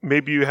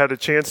maybe you had a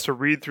chance to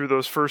read through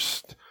those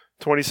first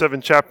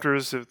 27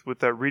 chapters with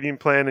that reading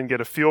plan and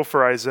get a feel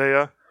for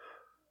Isaiah.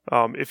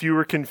 If you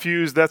were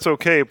confused, that's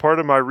okay. Part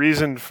of my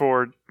reason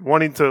for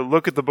wanting to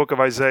look at the book of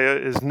Isaiah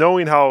is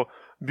knowing how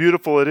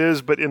beautiful it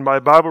is, but in my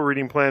Bible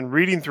reading plan,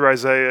 reading through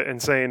Isaiah and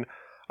saying,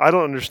 I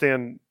don't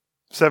understand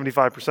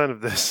 75%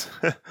 of this,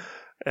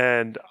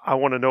 and I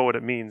want to know what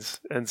it means.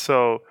 And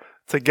so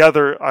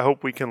together, I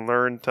hope we can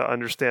learn to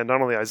understand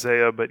not only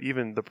Isaiah, but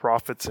even the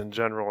prophets in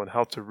general and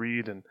how to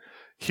read and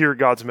hear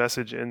God's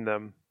message in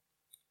them.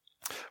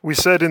 We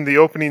said in the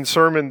opening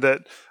sermon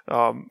that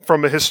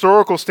from a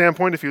historical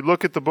standpoint, if you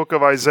look at the book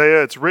of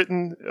Isaiah, it's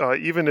written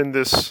even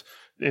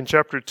in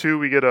chapter 2,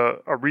 we get a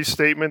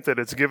restatement that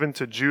it's given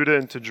to Judah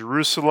and to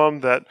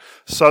Jerusalem, that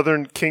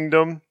southern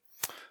kingdom.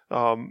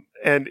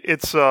 And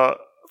it's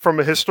from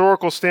a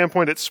historical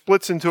standpoint, it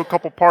splits into a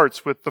couple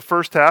parts, with the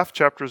first half,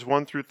 chapters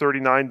 1 through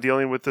 39,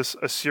 dealing with this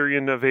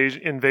Assyrian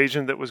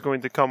invasion that was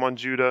going to come on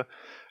Judah,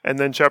 and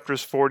then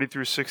chapters 40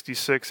 through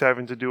 66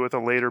 having to do with a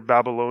later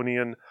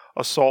Babylonian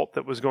assault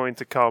that was going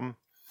to come.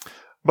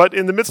 But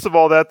in the midst of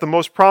all that, the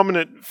most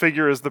prominent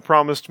figure is the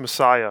promised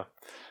Messiah.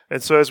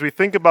 And so as we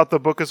think about the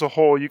book as a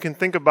whole, you can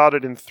think about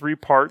it in three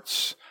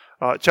parts.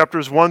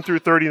 Chapters 1 through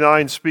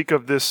 39 speak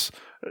of this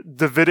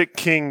Davidic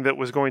king that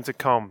was going to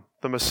come.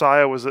 The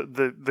Messiah was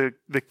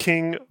the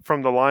king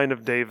from the line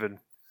of David.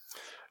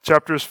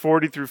 Chapters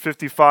 40 through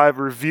 55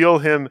 reveal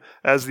him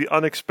as the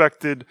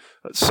unexpected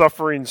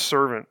suffering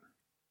servant.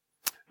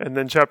 And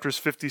then chapters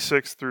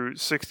 56 through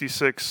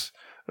 66,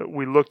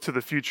 we look to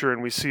the future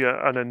and we see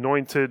an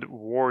anointed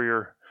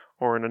warrior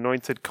or an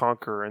anointed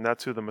conqueror, and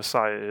that's who the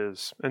Messiah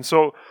is. And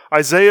so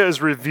Isaiah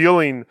is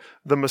revealing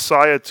the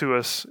Messiah to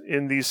us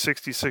in these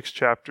 66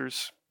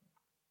 chapters.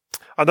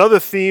 Another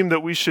theme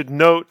that we should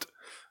note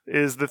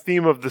is the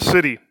theme of the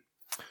city.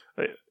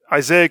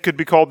 Isaiah could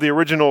be called the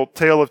original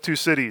Tale of Two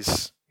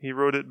Cities. He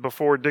wrote it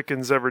before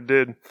Dickens ever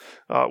did.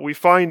 We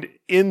find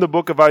in the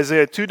book of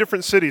Isaiah two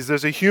different cities.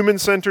 There's a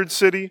human-centered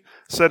city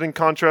set in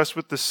contrast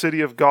with the city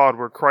of God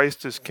where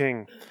Christ is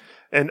king.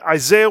 And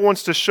Isaiah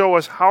wants to show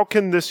us how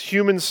can this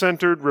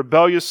human-centered,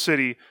 rebellious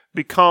city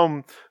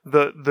become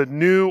the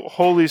new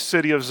holy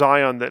city of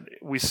Zion that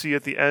we see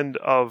at the end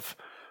of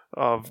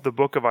the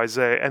book of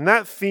Isaiah. And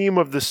that theme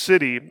of the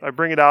city, I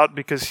bring it out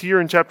because here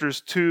in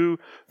chapters 2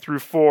 through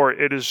 4,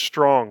 it is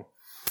strong.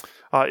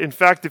 In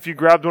fact, if you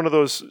grabbed one of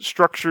those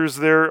structures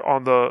there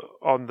on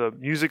the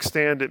music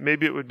stand,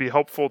 maybe it would be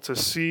helpful to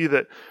see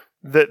that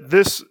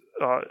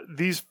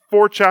these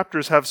 4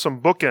 chapters have some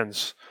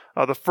bookends.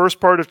 The first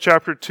part of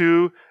chapter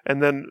 2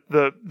 and then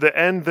the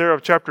end there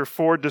of chapter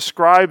 4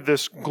 describe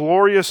this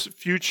glorious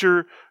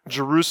future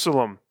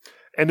Jerusalem.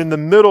 And in the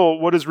middle,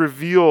 what is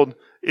revealed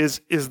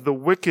is the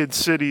wicked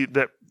city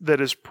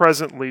that is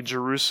presently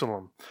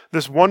Jerusalem.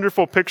 This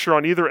wonderful picture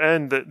on either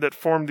end that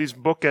form these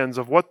bookends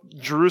of what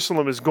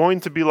Jerusalem is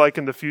going to be like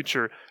in the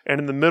future. And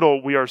in the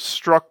middle, we are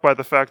struck by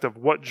the fact of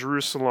what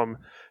Jerusalem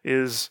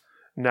is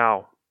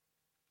now.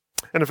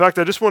 And in fact,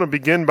 I just want to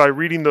begin by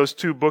reading those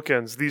two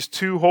bookends, these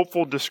two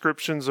hopeful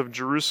descriptions of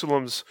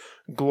Jerusalem's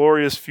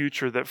glorious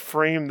future that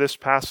frame this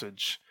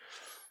passage.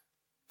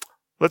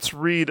 Let's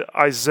read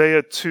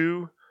Isaiah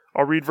 2.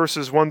 I'll read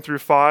verses 1 through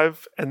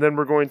 5, and then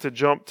we're going to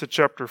jump to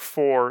chapter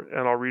 4,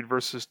 and I'll read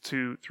verses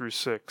 2 through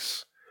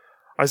 6.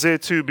 Isaiah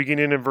 2,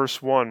 beginning in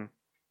verse 1.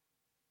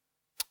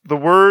 The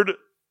word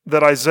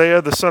that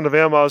Isaiah the son of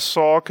Amoz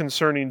saw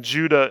concerning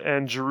Judah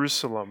and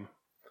Jerusalem.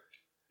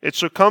 It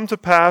shall come to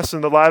pass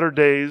in the latter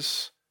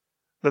days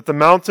that the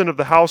mountain of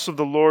the house of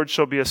the Lord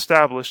shall be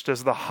established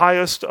as the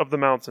highest of the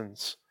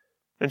mountains,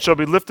 and shall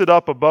be lifted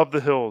up above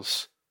the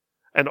hills,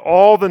 and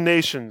all the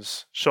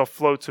nations shall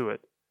flow to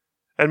it.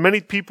 And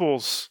many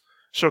peoples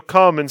shall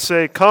come and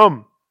say,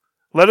 Come,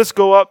 let us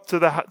go up to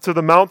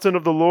the mountain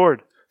of the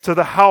Lord, to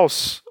the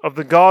house of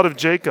the God of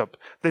Jacob,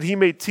 that he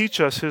may teach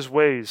us his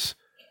ways,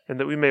 and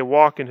that we may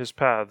walk in his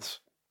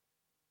paths.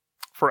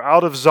 For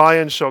out of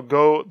Zion shall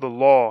go the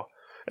law,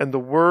 and the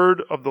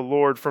word of the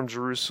Lord from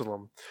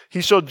Jerusalem.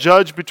 He shall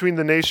judge between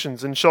the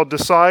nations, and shall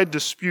decide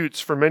disputes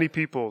for many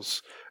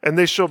peoples, and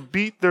they shall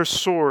beat their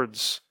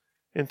swords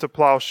into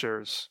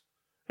plowshares,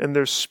 and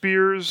their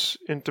spears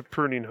into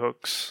pruning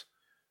hooks.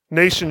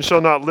 Nation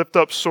shall not lift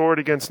up sword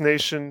against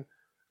nation,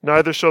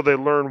 neither shall they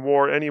learn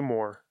war any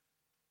more.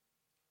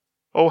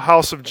 O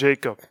house of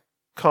Jacob,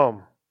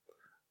 come,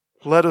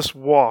 let us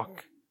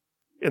walk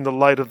in the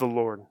light of the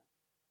Lord.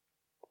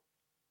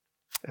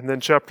 And then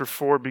chapter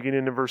 4,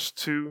 beginning in verse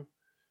 2.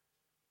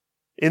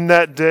 In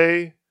that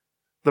day,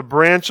 the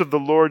branch of the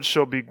Lord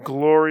shall be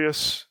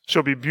glorious,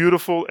 shall be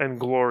beautiful and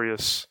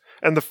glorious,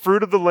 and the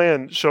fruit of the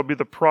land shall be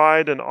the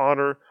pride and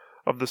honor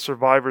of the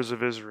survivors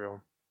of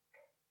Israel.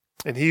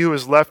 And he who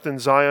is left in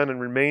Zion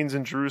and remains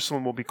in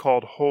Jerusalem will be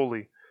called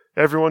holy,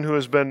 everyone who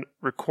has been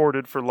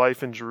recorded for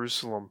life in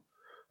Jerusalem,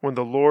 when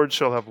the Lord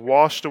shall have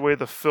washed away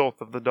the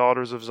filth of the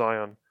daughters of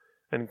Zion,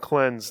 and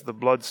cleansed the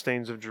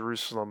bloodstains of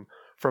Jerusalem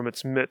from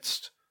its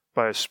midst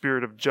by a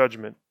spirit of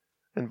judgment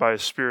and by a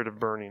spirit of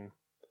burning.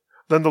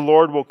 Then the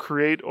Lord will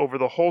create over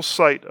the whole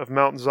site of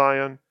Mount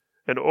Zion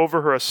and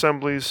over her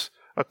assemblies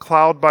a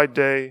cloud by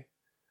day,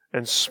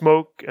 and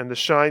smoke and the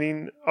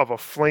shining of a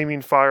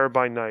flaming fire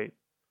by night.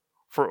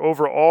 For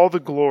over all the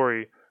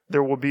glory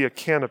there will be a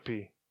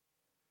canopy.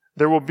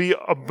 There will be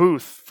a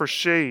booth for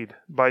shade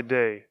by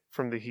day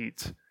from the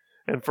heat,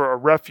 and for a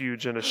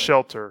refuge and a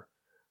shelter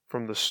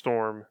from the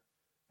storm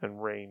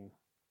and rain.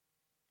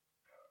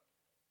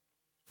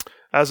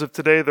 As of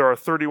today, there are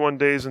 31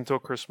 days until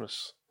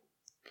Christmas.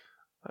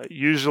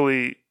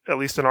 Usually, at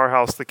least in our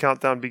house, the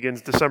countdown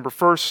begins December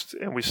 1st,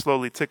 and we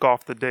slowly tick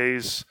off the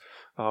days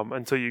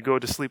until you go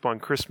to sleep on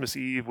Christmas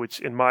Eve,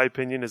 which, in my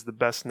opinion, is the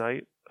best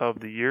night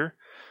of the year,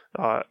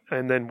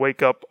 and then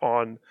wake up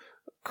on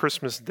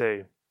Christmas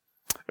Day.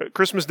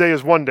 Christmas Day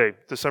is one day,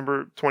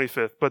 December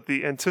 25th, but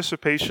the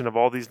anticipation of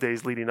all these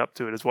days leading up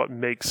to it is what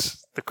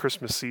makes the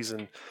Christmas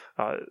season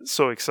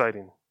so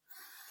exciting.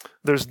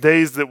 There's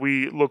days that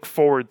we look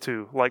forward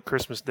to, like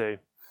Christmas Day.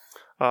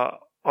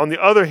 On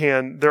the other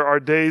hand, there are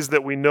days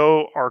that we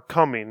know are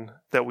coming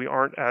that we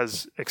aren't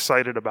as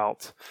excited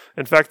about.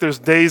 In fact, there's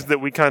days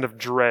that we kind of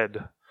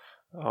dread.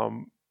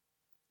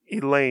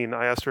 Elaine,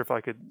 I asked her if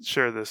I could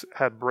share this,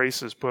 had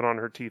braces put on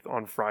her teeth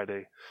on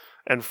Friday.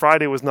 And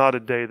Friday was not a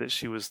day that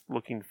she was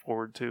looking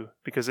forward to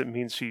because it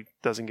means she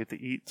doesn't get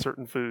to eat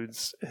certain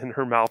foods and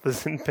her mouth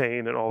is in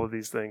pain and all of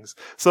these things.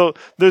 So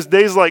there's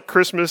days like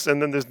Christmas,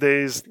 and then there's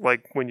days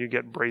like when you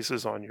get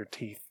braces on your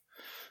teeth.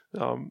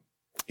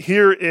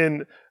 Here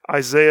in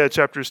Isaiah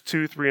chapters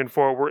 2, 3, and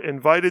 4, we're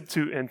invited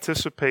to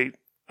anticipate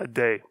a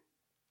day.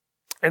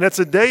 And it's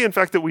a day, in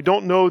fact, that we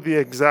don't know the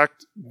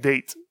exact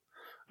date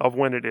of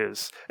when it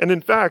is. And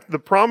in fact, the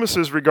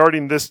promises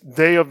regarding this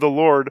day of the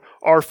Lord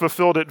are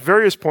fulfilled at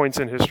various points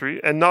in history,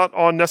 and not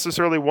on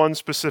necessarily one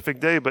specific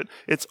day, but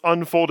it's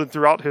unfolded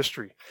throughout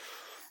history.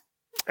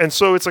 And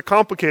so it's a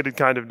complicated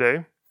kind of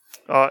day.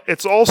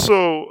 It's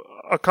also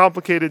a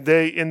complicated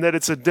day in that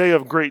it's a day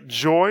of great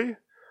joy,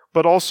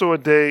 but also a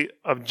day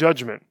of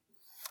judgment.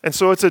 And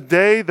so it's a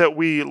day that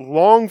we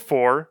long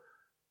for,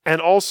 and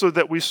also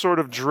that we sort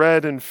of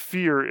dread and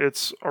fear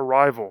its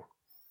arrival.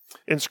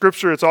 In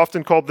Scripture, it's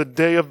often called the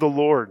day of the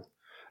Lord.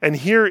 And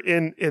here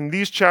in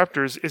these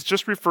chapters, it's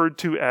just referred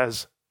to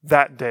as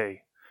that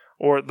day,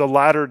 or the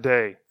latter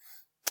day.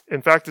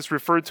 In fact, it's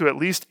referred to at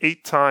least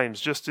 8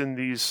 times just in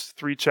these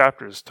 3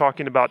 chapters,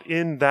 talking about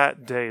in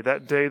that day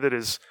that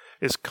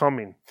is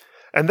coming.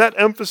 And that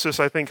emphasis,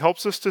 I think,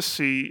 helps us to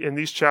see in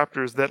these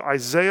chapters that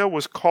Isaiah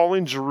was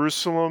calling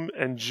Jerusalem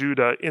and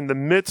Judah in the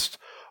midst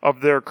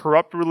of their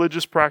corrupt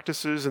religious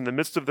practices, in the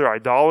midst of their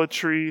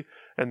idolatry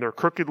and their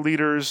crooked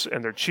leaders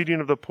and their cheating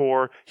of the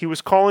poor. He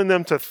was calling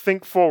them to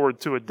think forward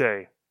to a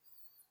day,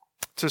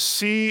 to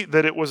see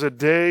that it was a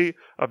day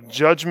of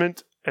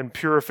judgment and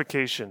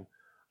purification,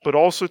 but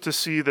also to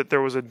see that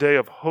there was a day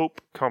of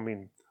hope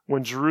coming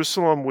when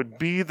Jerusalem would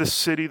be the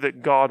city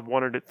that God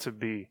wanted it to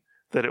be,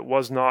 that it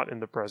was not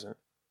in the present.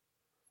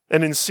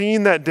 And in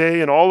seeing that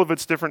day in all of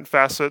its different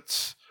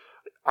facets,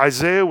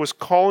 Isaiah was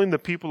calling the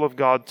people of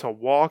God to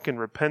walk in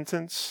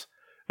repentance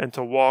and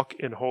to walk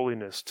in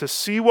holiness, to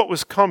see what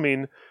was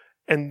coming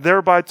and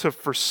thereby to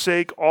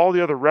forsake all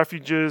the other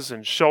refuges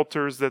and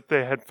shelters that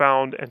they had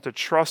found and to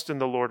trust in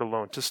the Lord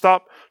alone, to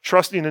stop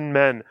trusting in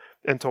men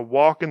and to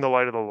walk in the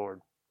light of the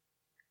Lord.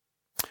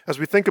 As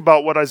we think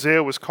about what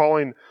Isaiah was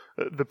calling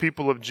the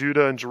people of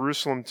Judah and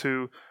Jerusalem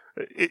to,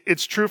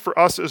 it's true for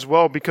us as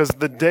well, because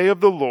the day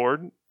of the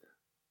Lord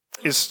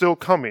is still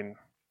coming.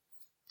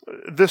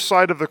 This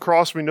side of the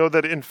cross, we know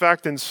that in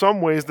fact, in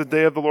some ways, the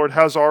day of the Lord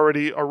has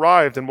already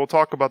arrived, and we'll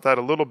talk about that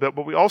a little bit,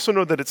 but we also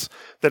know that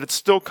it's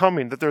still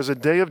coming, that there's a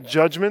day of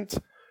judgment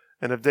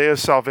and a day of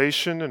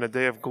salvation and a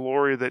day of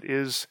glory that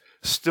is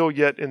still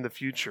yet in the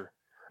future.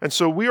 And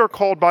so we are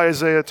called by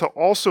Isaiah to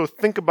also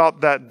think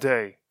about that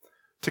day,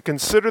 to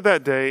consider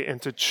that day,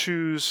 and to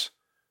choose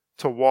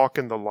to walk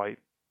in the light.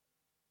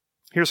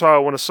 Here's how I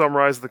want to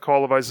summarize the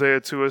call of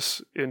Isaiah to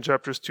us in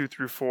chapters 2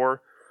 through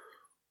 4.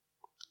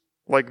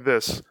 Like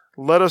this: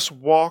 let us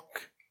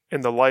walk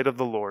in the light of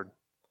the Lord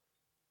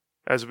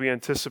as we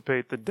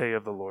anticipate the day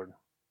of the Lord.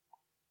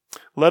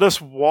 Let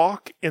us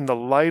walk in the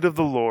light of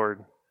the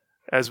Lord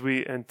as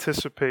we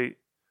anticipate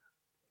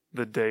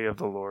the day of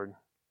the Lord.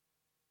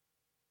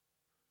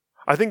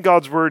 I think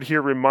God's word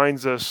here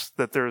reminds us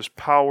that there is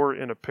power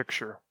in a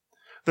picture.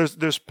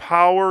 There's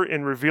power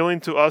in revealing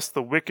to us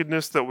the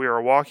wickedness that we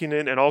are walking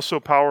in, and also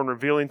power in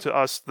revealing to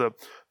us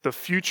the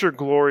future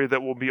glory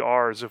that will be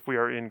ours if we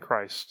are in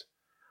Christ.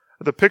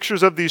 The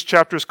pictures of these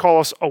chapters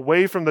call us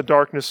away from the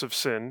darkness of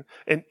sin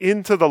and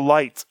into the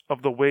light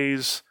of the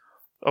ways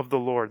of the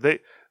Lord.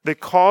 They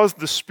cause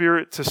the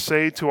Spirit to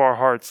say to our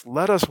hearts,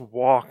 let us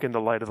walk in the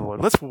light of the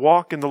Lord. Let's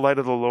walk in the light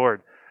of the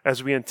Lord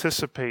as we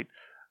anticipate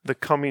the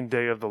coming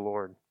day of the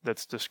Lord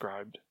that's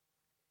described.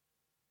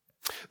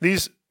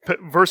 These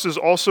verses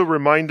also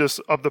remind us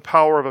of the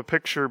power of a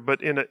picture,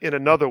 but in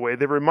another way.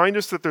 They remind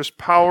us that there's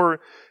power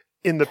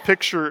in the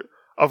picture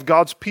of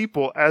God's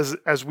people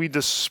as we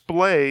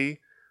display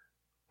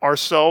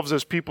ourselves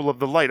as people of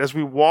the light, as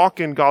we walk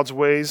in God's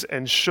ways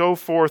and show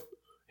forth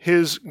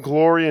His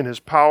glory and His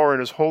power and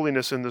His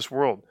holiness in this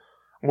world.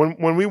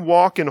 When we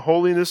walk in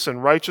holiness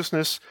and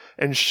righteousness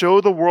and show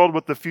the world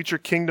what the future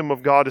kingdom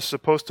of God is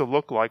supposed to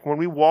look like, when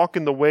we walk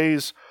in the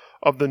ways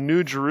of the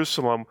New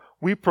Jerusalem,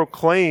 we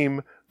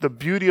proclaim the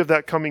beauty of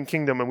that coming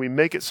kingdom and we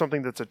make it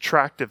something that's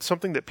attractive,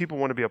 something that people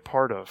want to be a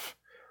part of.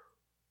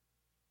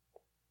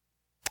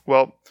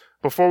 Well,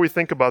 before we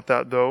think about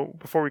that though,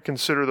 before we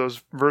consider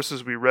those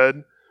verses we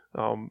read,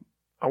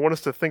 I want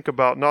us to think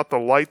about not the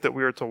light that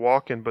we are to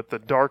walk in, but the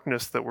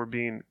darkness that we're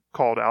being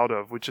called out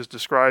of, which is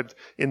described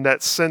in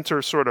that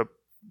center sort of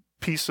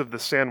piece of the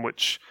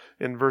sandwich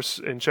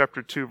in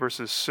chapter 2,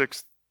 verses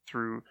 6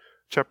 through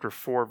chapter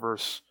 4,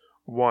 verse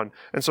 1.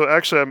 And so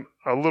actually I'm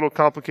a little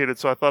complicated,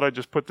 so I thought I'd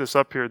just put this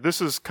up here.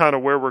 This is kind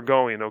of where we're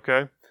going,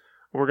 okay?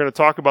 We're going to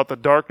talk about the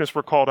darkness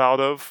we're called out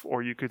of,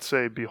 or you could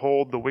say,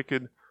 behold the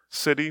wicked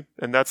city,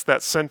 and that's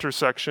that center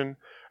section.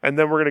 And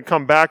then we're going to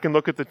come back and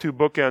look at the two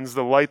bookends,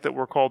 the light that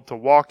we're called to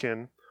walk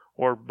in,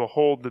 or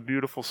behold the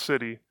beautiful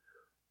city.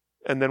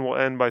 And then we'll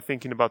end by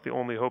thinking about the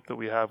only hope that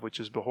we have, which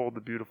is behold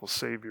the beautiful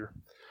Savior.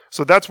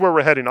 So that's where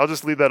we're heading. I'll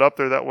just leave that up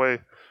there. That way,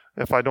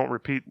 if I don't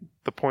repeat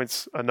the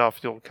points enough,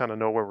 you'll kind of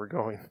know where we're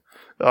going.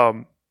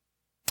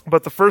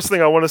 But the first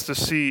thing I want us to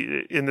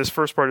see in this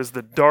first part is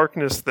the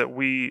darkness that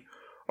we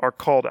are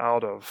called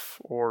out of,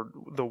 or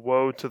the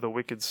woe to the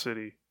wicked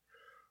city.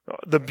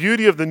 The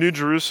beauty of the New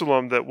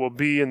Jerusalem that will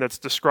be, and that's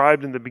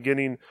described in the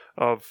beginning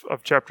of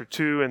chapter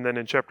 2 and then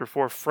in chapter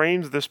 4,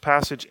 frames this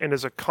passage and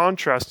is a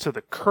contrast to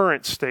the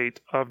current state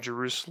of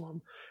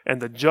Jerusalem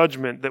and the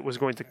judgment that was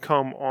going to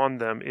come on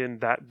them in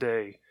that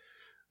day,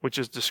 which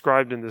is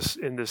described in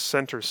this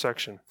center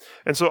section.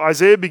 And so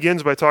Isaiah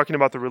begins by talking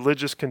about the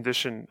religious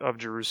condition of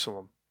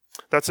Jerusalem.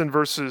 That's in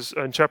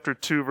chapter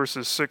 2,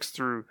 verses 6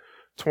 through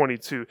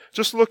 22.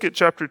 Just look at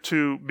chapter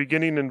 2,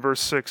 beginning in verse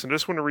 6, and I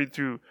just want to read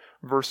through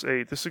verse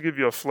 8. This will give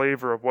you a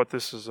flavor of what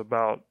this is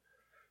about.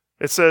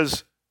 It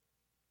says,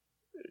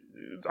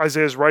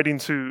 Isaiah is writing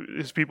to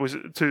his people,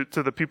 to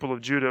the people of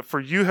Judah, "For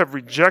you have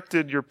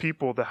rejected your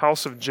people, the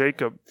house of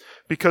Jacob,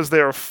 because they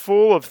are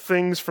full of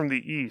things from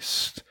the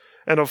east,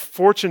 and of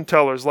fortune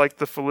tellers like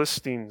the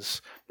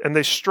Philistines, and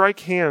they strike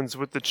hands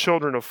with the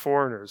children of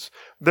foreigners.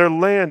 Their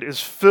land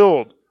is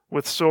filled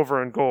with silver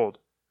and gold,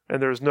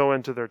 and there is no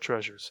end to their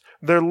treasures.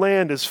 Their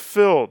land is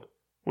filled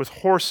with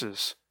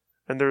horses,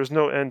 and there is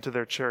no end to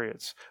their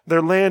chariots.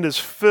 Their land is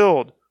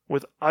filled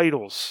with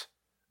idols.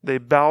 They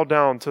bow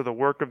down to the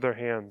work of their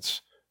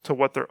hands, to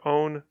what their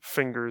own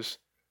fingers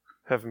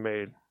have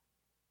made."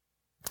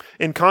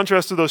 In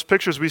contrast to those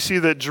pictures, we see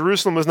that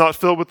Jerusalem is not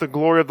filled with the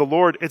glory of the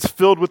Lord. It's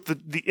filled with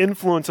the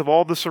influence of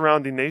all the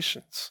surrounding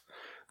nations.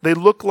 They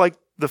look like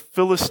the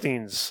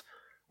Philistines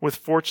with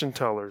fortune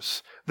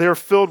tellers. They are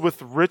filled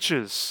with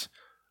riches,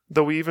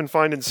 though we even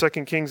find in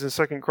 2 Kings and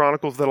 2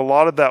 Chronicles that a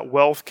lot of that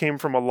wealth came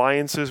from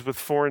alliances with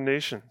foreign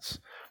nations.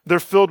 They're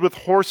filled with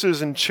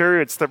horses and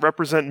chariots that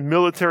represent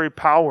military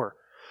power.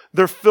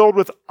 They're filled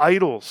with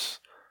idols.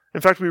 In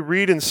fact, we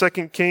read in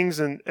 2 Kings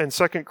and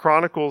 2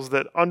 Chronicles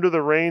that under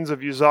the reigns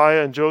of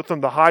Uzziah and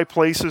Jotham, the high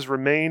places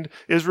remained.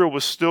 Israel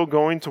was still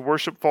going to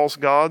worship false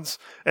gods,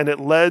 and it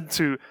led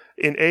to,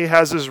 in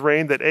Ahaz's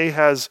reign, that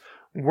Ahaz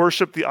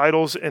worshipped the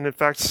idols and in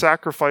fact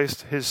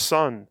sacrificed his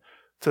son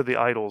to the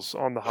idols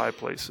on the high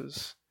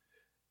places.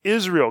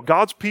 Israel,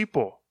 God's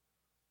people,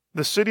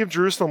 the city of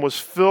Jerusalem was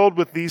filled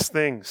with these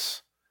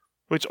things,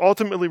 which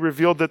ultimately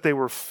revealed that they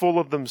were full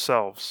of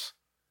themselves.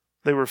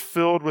 They were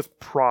filled with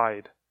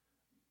pride.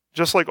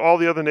 Just like all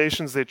the other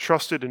nations, they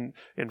trusted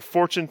in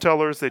fortune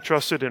tellers, they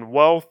trusted in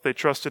wealth, they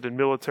trusted in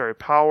military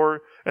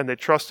power, and they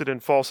trusted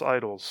in false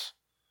idols.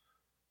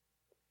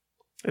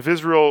 If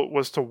Israel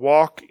was to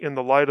walk in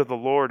the light of the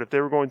Lord, if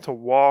they were going to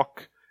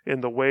walk in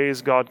the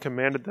ways God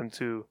commanded them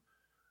to,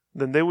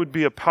 then they would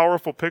be a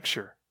powerful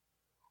picture.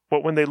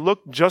 But when they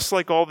looked just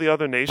like all the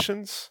other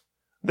nations,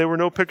 they were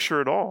no picture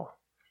at all.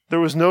 There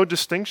was no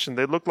distinction.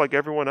 They looked like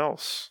everyone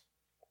else.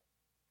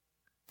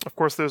 Of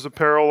course, there's a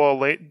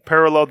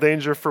parallel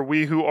danger for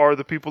we who are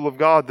the people of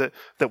God,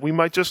 that we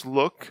might just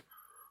look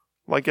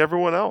like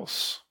everyone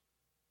else.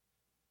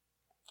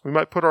 We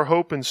might put our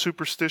hope in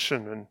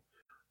superstition and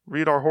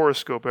read our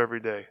horoscope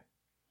every day.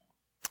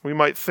 We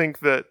might think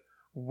that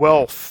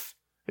wealth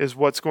is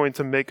what's going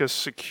to make us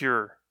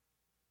secure.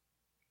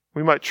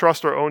 We might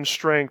trust our own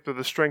strength or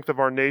the strength of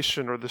our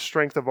nation or the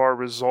strength of our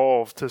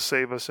resolve to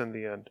save us in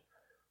the end.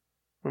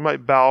 We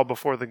might bow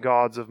before the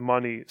gods of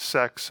money,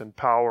 sex, and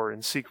power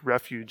and seek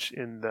refuge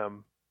in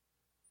them.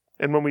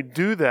 And when we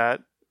do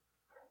that,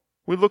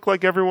 we look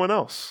like everyone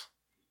else.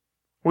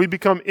 We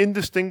become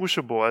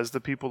indistinguishable as the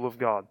people of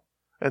God.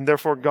 And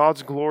therefore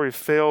God's glory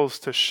fails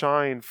to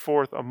shine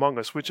forth among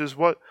us, which is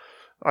what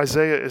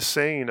Isaiah is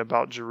saying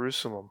about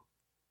Jerusalem.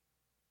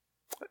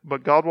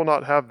 But God will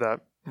not have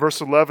that.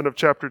 Verse 11 of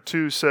chapter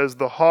 2 says,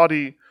 "The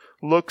haughty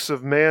looks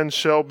of man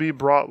shall be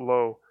brought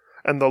low,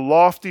 and the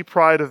lofty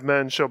pride of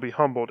men shall be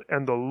humbled,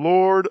 and the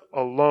Lord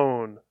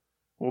alone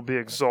will be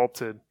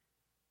exalted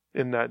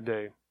in that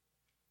day."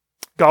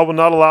 God will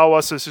not allow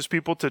us as his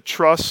people to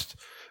trust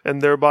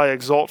and thereby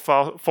exalt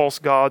false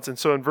gods. And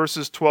so in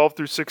verses 12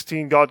 through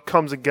 16, God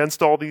comes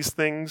against all these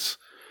things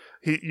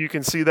You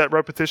can see that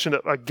repetition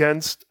of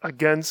against,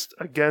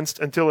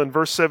 until in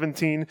verse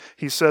 17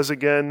 he says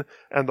again,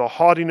 and the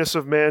haughtiness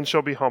of man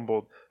shall be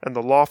humbled, and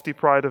the lofty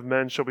pride of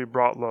men shall be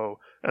brought low,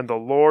 and the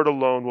Lord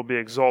alone will be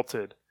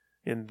exalted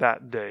in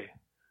that day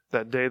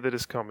that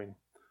is coming.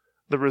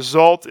 The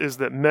result is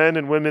that men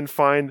and women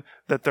find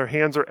that their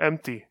hands are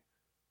empty.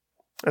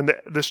 And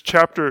this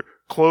chapter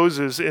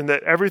closes in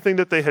that everything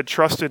that they had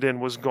trusted in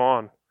was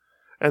gone.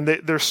 And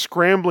they're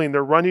scrambling,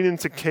 they're running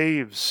into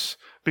caves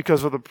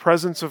because of the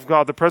presence of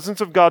God. The presence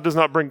of God does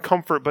not bring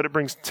comfort, but it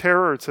brings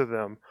terror to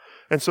them.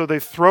 And so they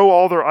throw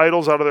all their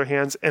idols out of their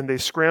hands and they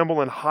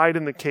scramble and hide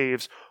in the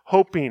caves,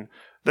 hoping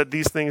that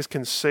these things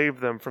can save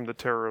them from the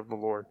terror of the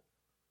Lord.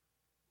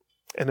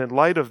 And in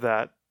light of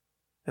that,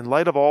 in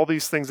light of all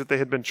these things that they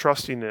had been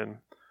trusting in,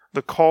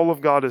 the call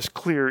of God is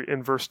clear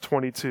in verse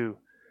 22.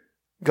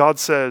 God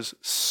says,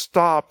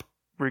 stop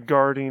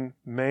regarding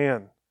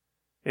man,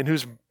 in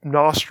whose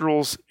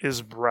nostrils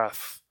is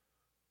breath.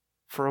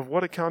 For of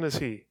what account is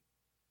he?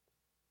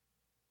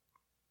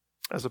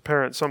 As a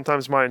parent,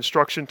 sometimes my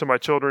instruction to my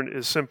children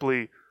is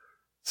simply,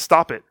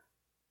 stop it.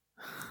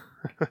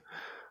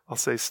 I'll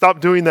say, stop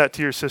doing that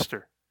to your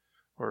sister.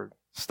 Or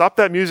stop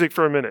that music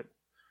for a minute.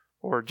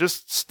 Or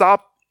just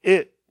stop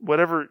it,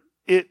 whatever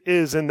it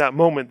is in that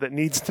moment that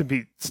needs to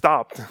be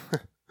stopped.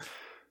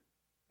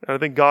 And I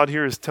think God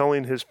here is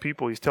telling his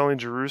people, he's telling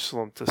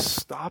Jerusalem to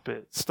stop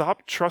it.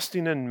 Stop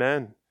trusting in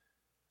men.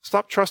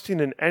 Stop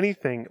trusting in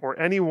anything or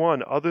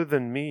anyone other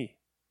than me.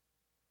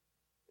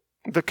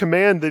 The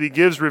command that he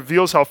gives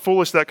reveals how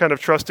foolish that kind of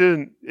trust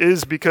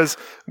is because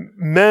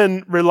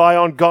men rely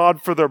on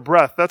God for their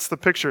breath. That's the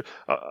picture.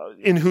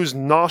 In whose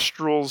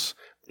nostrils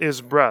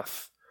is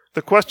breath.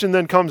 The question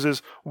then comes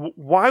is,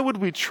 why would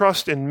we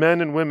trust in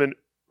men and women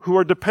who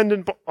are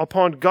dependent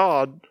upon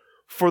God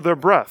for their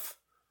breath?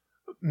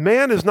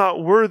 Man is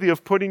not worthy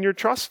of putting your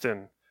trust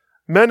in.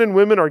 Men and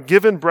women are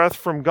given breath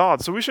from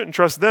God, so we shouldn't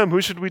trust them. Who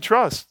should we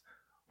trust?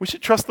 We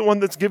should trust the one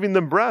that's giving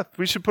them breath.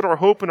 We should put our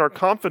hope and our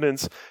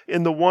confidence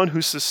in the one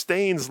who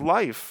sustains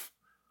life.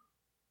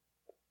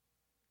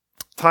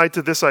 Tied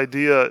to this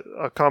idea,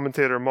 a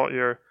commentator,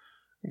 Moutier,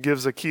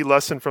 gives a key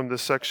lesson from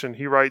this section.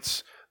 He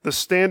writes, the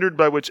standard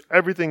by which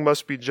everything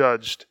must be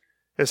judged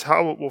is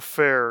how it will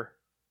fare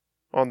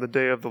on the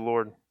day of the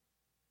Lord.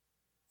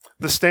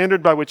 The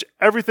standard by which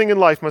everything in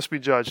life must be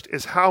judged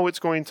is how it's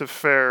going to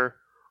fare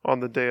on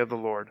the day of the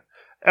Lord.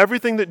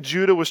 Everything that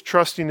Judah was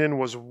trusting in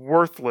was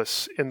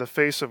worthless in the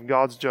face of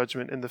God's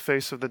judgment, in the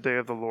face of the day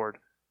of the Lord.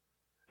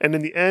 And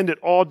in the end, it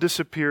all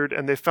disappeared,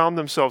 and they found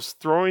themselves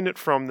throwing it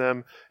from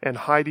them and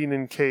hiding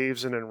in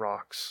caves and in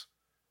rocks.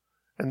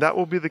 And that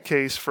will be the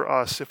case for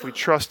us if we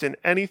trust in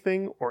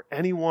anything or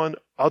anyone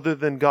other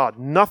than God.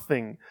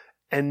 Nothing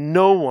and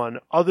no one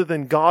other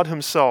than God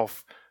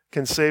himself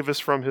can save us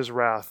from his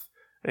wrath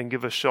and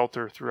give us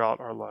shelter throughout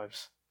our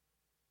lives.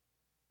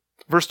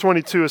 Verse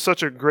 22 is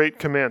such a great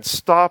command.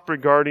 Stop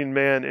regarding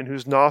man in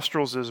whose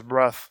nostrils is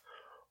breath,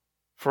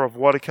 for of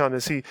what account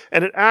is he?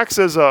 And it acts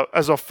as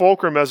a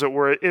fulcrum, as it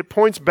were. It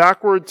points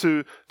backward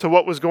to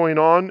what was going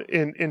on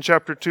in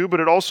chapter 2, but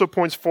it also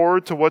points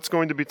forward to what's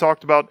going to be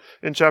talked about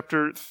in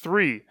chapter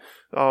 3.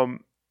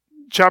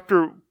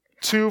 Chapter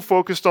 2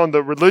 focused on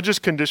the religious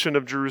condition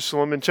of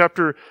Jerusalem. In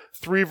chapter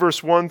 3,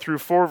 verse 1 through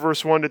 4,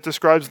 verse 1, it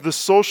describes the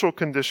social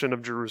condition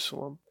of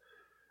Jerusalem.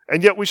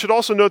 And yet we should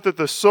also note that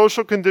the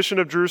social condition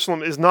of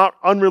Jerusalem is not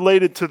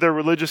unrelated to their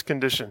religious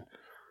condition.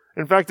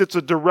 In fact, it's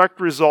a direct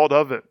result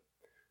of it.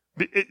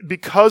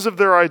 Because of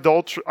their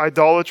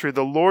idolatry,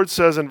 the Lord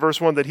says in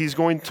verse 1 that he's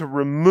going to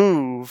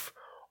remove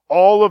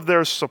all of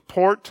their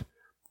support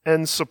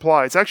and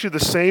supply. It's actually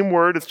the same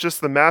word. It's just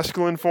the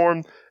masculine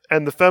form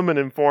and the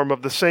feminine form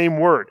of the same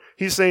word.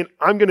 He's saying,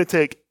 I'm going to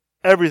take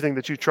everything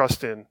that you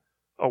trust in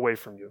away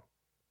from you.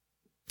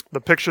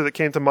 The picture that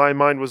came to my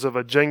mind was of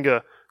a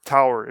Jenga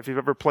tower, if you've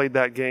ever played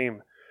that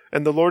game.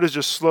 And the Lord is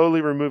just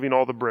slowly removing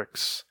all the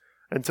bricks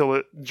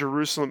until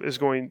Jerusalem is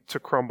going to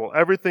crumble.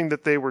 Everything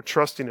that they were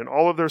trusting in,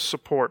 all of their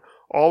support,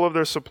 all of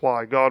their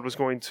supply, God was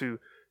going to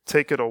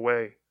take it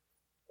away.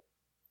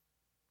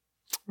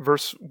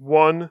 Verse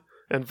 1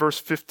 and verse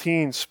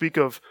 15 speak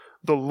of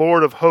the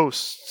Lord of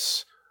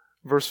hosts.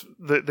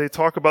 They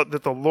talk about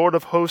that the Lord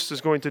of hosts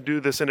is going to do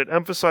this, and it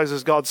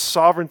emphasizes God's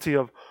sovereignty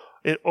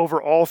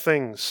over all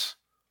things.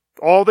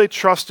 All they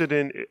trusted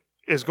in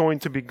is going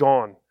to be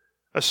gone.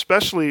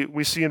 Especially,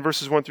 we see in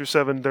verses 1 through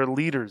 7, their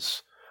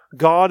leaders.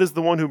 God is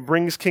the one who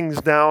brings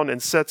kings down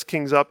and sets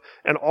kings up,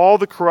 and all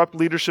the corrupt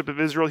leadership of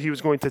Israel, he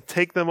was going to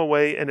take them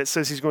away, and it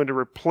says he's going to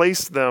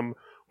replace them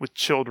with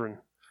children,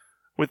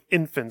 with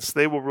infants.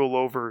 They will rule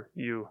over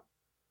you.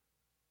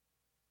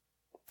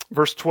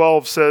 Verse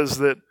 12 says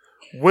that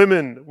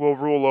women will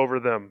rule over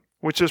them,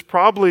 which is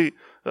probably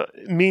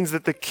means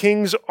that the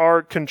kings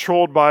are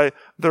controlled by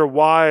their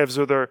wives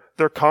or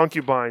their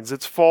concubines.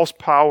 It's false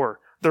power.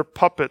 They're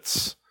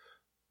puppets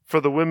for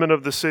the women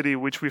of the city,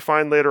 which we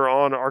find later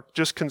on are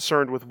just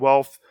concerned with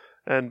wealth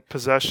and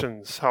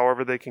possessions,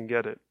 however they can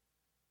get it.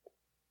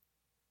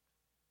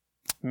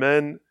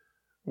 Men,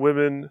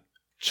 women,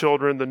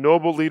 children, the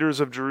noble leaders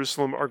of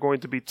Jerusalem are going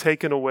to be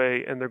taken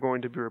away, and they're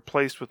going to be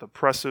replaced with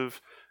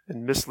oppressive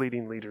and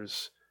misleading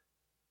leaders.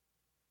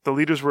 The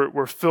leaders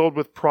were filled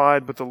with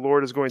pride, but the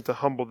Lord is going to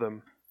humble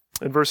them.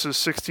 In verses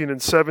 16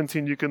 and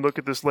 17, you can look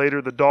at this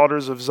later. The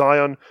daughters of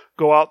Zion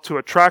go out to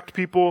attract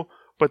people,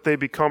 but they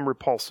become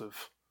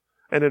repulsive.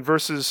 And in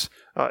verse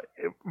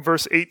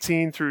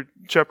 18 through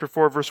chapter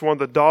 4, verse 1,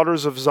 the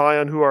daughters of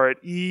Zion who are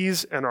at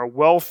ease and are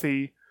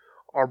wealthy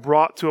are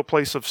brought to a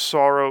place of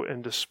sorrow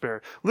and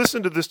despair.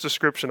 Listen to this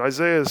description.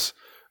 Isaiah's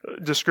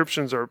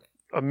descriptions are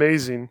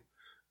amazing.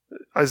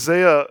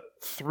 Isaiah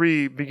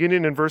 3,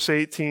 beginning in verse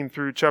 18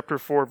 through chapter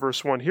 4,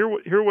 verse 1.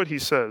 Hear what he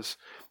says.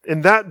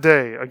 In that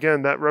day,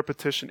 again, that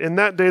repetition, in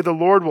that day the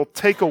Lord will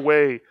take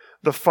away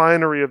the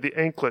finery of the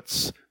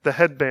anklets, the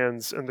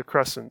headbands and the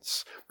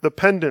crescents, the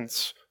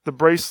pendants, the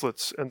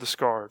bracelets and the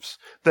scarves,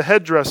 the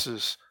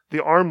headdresses,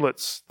 the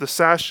armlets, the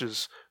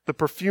sashes, the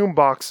perfume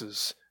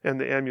boxes and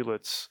the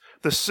amulets,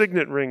 the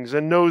signet rings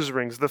and nose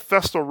rings, the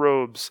festal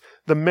robes,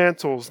 the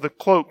mantles, the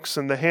cloaks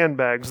and the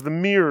handbags, the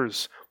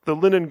mirrors, the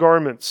linen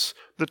garments,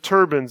 the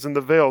turbans and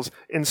the veils.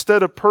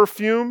 Instead of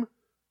perfume,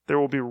 there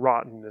will be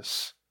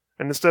rottenness.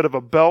 And instead of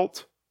a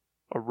belt,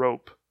 a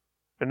rope.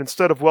 And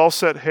instead of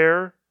well-set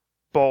hair,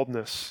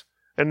 baldness.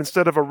 And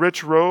instead of a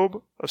rich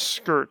robe, a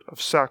skirt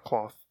of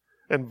sackcloth.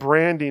 And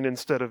branding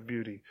instead of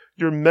beauty.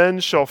 Your men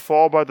shall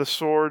fall by the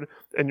sword,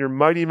 and your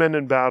mighty men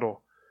in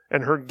battle.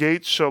 And her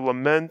gates shall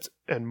lament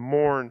and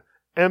mourn.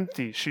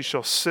 Empty she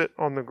shall sit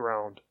on the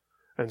ground.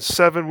 And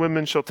 7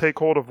 women shall take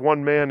hold of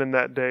one man in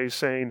that day,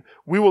 saying,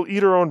 we will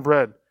eat our own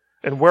bread,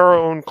 and wear our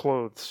own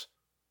clothes.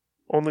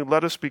 Only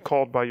let us be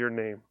called by your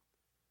name.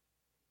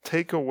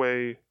 Take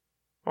away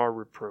our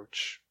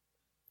reproach.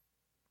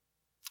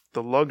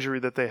 The luxury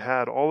that they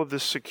had, all of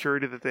this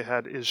security that they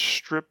had, is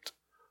stripped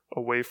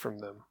away from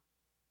them.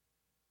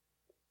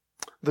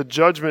 The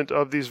judgment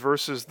of these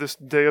verses, this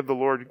day of the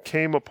Lord,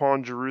 came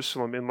upon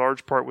Jerusalem in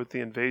large part with the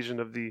invasion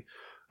of the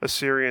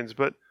Assyrians.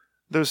 But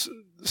those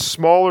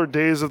smaller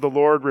days of the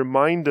Lord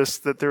remind us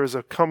that there is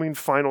a coming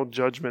final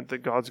judgment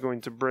that God's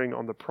going to bring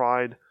on the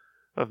pride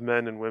of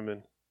men and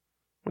women.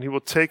 When he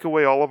will take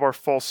away all of our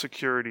false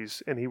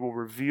securities and he will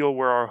reveal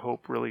where our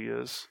hope really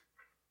is.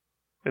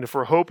 And if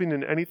we're hoping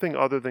in anything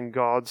other than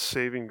God's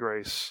saving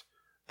grace,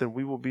 then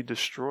we will be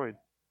destroyed.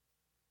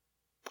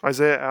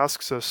 Isaiah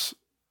asks us,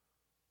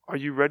 are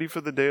you ready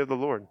for the day of the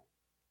Lord?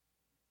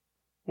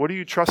 What are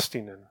you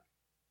trusting in?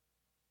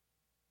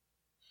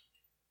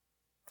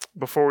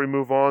 Before we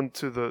move on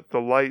to the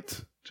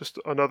light, just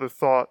another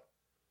thought.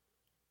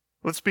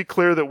 Let's be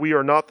clear that we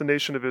are not the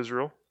nation of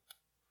Israel.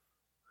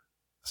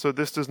 So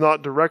this does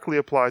not directly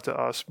apply to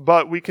us,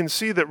 but we can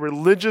see that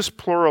religious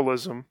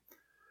pluralism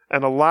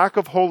and a lack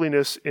of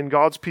holiness in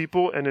God's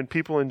people and in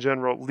people in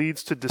general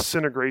leads to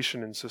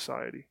disintegration in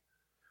society.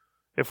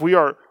 If we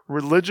are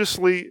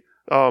religiously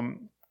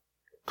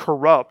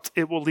corrupt,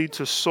 it will lead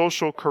to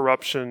social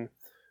corruption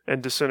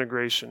and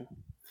disintegration.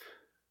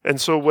 And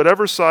so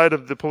whatever side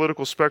of the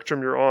political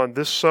spectrum you're on,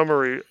 this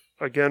summary,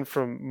 again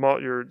from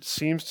Motyard,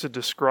 seems to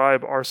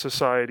describe our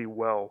society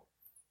well.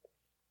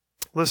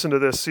 Listen to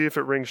this, see if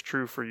it rings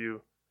true for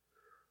you.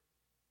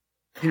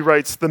 He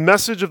writes, the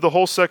message of the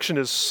whole section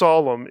is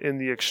solemn in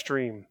the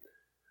extreme.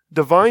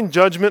 Divine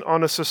judgment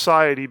on a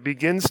society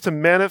begins to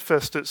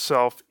manifest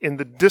itself in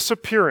the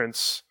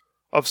disappearance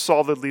of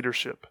solid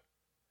leadership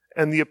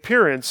and the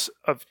appearance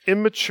of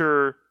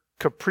immature,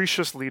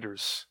 capricious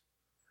leaders.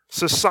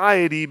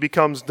 Society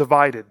becomes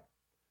divided.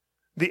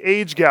 The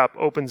age gap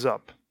opens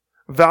up.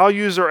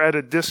 Values are at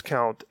a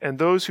discount, and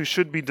those who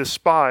should be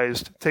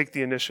despised take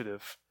the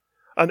initiative.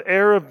 An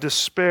air of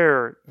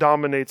despair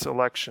dominates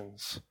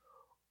elections.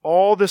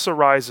 All this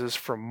arises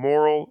from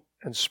moral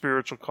and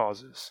spiritual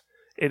causes.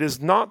 It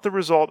is not the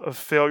result of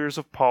failures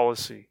of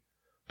policy,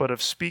 but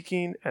of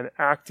speaking and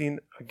acting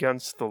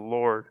against the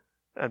Lord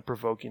and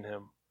provoking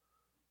him.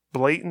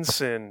 Blatant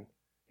sin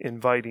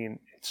inviting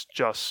its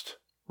just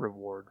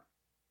reward.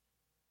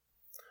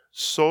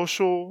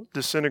 Social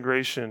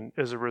disintegration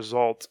is a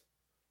result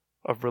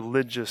of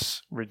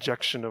religious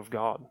rejection of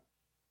God.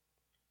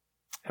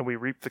 And we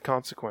reap the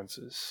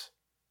consequences.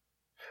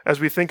 As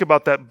we think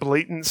about that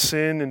blatant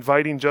sin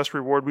inviting just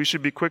reward, we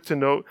should be quick to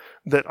note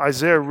that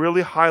Isaiah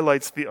really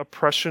highlights the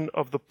oppression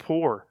of the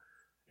poor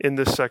in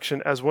this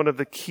section as one of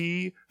the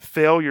key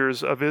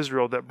failures of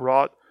Israel that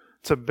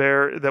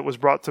was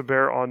brought to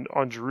bear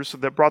on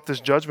Jerusalem, that brought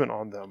this judgment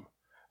on them.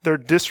 Their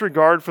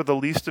disregard for the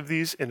least of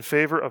these in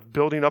favor of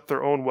building up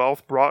their own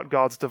wealth brought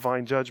God's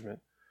divine judgment.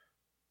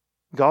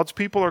 God's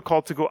people are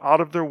called to go out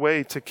of their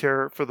way to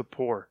care for the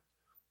poor.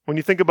 When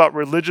you think about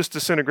religious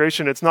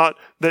disintegration, it's not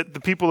that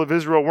the people of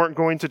Israel weren't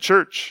going to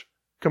church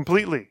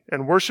completely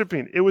and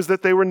worshiping. It was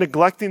that they were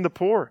neglecting the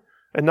poor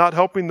and not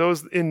helping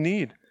those in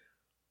need.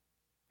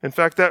 In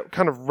fact, that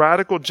kind of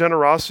radical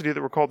generosity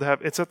that we're called to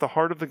have, it's at the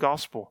heart of the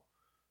gospel.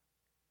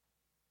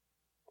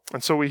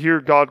 And so we hear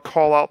God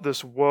call out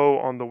this woe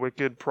on the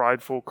wicked,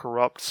 prideful,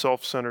 corrupt,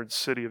 self-centered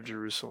city of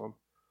Jerusalem.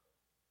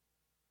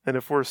 And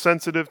if we're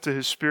sensitive to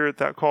his spirit,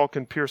 that call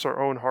can pierce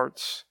our own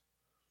hearts.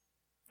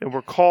 And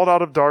we're called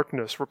out of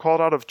darkness. We're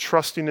called out of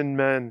trusting in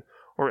men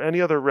or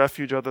any other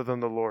refuge other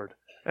than the Lord.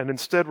 And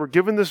instead, we're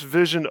given this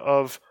vision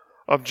of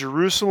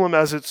Jerusalem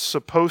as it's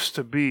supposed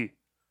to be,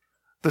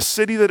 the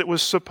city that it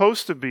was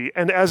supposed to be,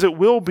 and as it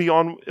will be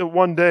on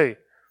one day.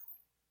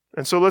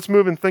 And so let's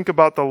move and think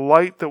about the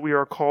light that we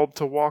are called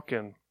to walk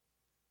in.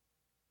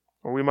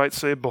 Or we might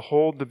say,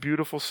 behold the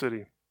beautiful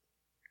city.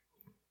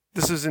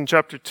 This is in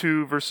chapter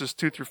 2, verses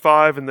 2 through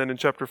 5, and then in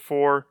chapter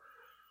 4,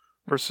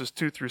 verses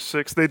 2 through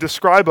 6. They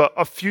describe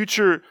a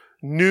future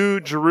new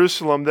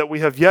Jerusalem that we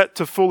have yet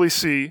to fully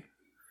see.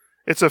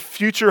 It's a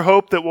future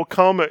hope that will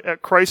come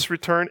at Christ's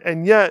return.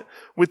 And yet,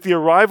 with the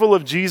arrival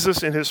of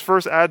Jesus in his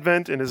first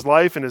advent, in his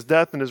life, in his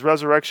death, and his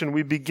resurrection,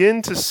 we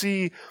begin to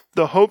see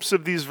the hopes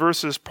of these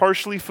verses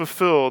partially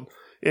fulfilled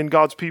in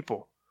God's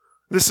people.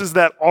 This is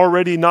that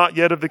already not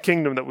yet of the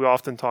kingdom that we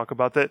often talk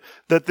about, that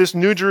this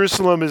new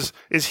Jerusalem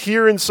is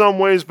here in some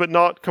ways, but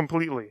not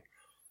completely.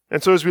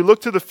 And so as we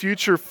look to the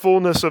future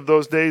fullness of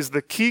those days,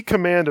 the key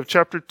command of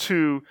chapter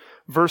 2,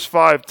 verse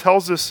 5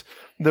 tells us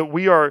that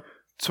we are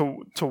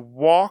to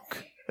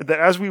walk, that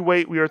as we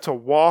wait, we are to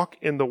walk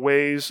in the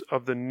ways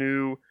of the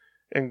new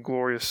and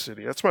glorious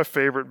city. That's my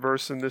favorite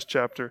verse in this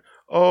chapter.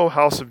 Oh,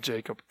 house of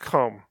Jacob,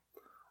 come.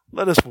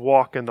 Let us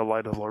walk in the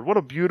light of the Lord. What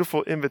a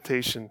beautiful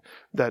invitation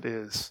that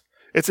is.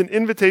 It's an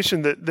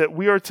invitation that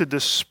we are to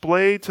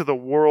display to the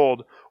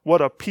world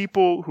what a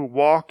people who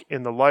walk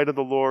in the light of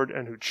the Lord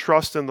and who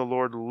trust in the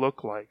Lord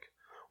look like.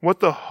 What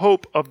the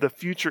hope of the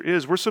future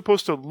is. We're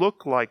supposed to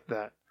look like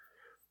that.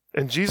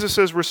 And Jesus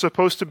says we're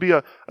supposed to be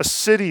a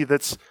city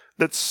that's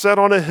set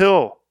on a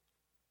hill,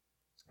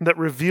 that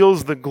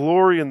reveals the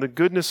glory and the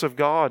goodness of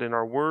God in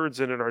our words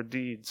and in our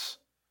deeds.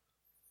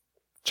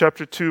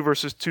 Chapter 2,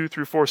 verses 2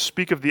 through 4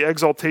 speak of the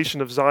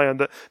exaltation of Zion,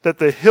 that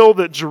the hill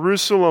that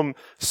Jerusalem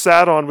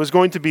sat on was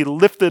going to be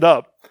lifted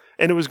up,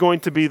 and it was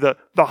going to be the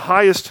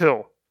highest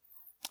hill.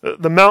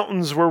 The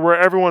mountains were where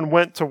everyone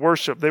went to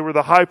worship. They were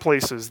the high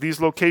places. These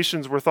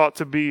locations were thought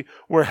to be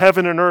where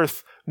heaven and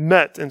earth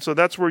met, and so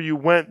that's where you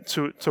went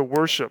to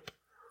worship.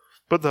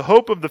 But the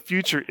hope of the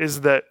future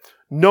is that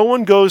no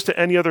one goes to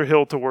any other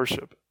hill to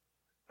worship.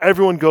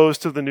 Everyone goes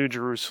to the New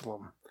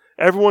Jerusalem.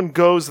 Everyone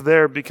goes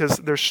there because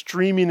they're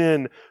streaming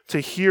in to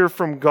hear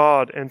from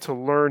God and to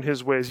learn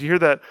his ways. You hear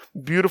that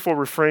beautiful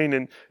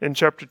refrain in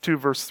chapter 2,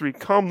 verse 3.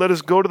 Come, let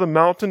us go to the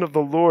mountain of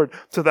the Lord,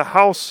 to the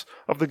house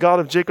of the God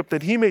of Jacob,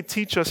 that he may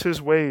teach us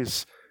his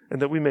ways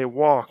and that we may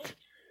walk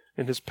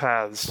in his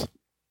paths.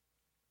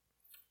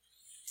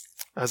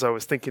 As I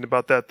was thinking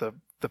about that,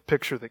 the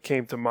picture that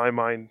came to my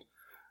mind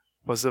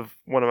was of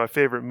one of my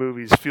favorite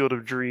movies, Field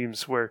of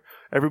Dreams, where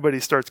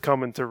everybody starts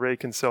coming to Ray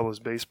Kinsella's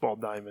baseball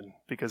diamond,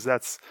 because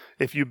that's,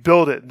 if you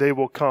build it, they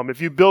will come. If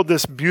you build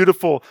this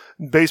beautiful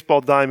baseball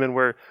diamond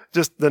where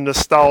just the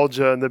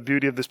nostalgia and the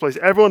beauty of this place,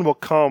 everyone will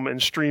come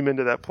and stream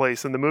into that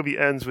place. And the movie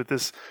ends with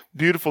this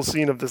beautiful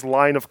scene of this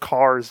line of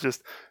cars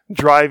just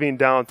driving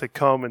down to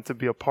come and to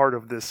be a part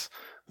of this,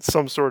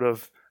 some sort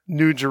of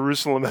New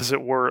Jerusalem, as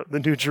it were, the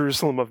New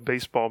Jerusalem of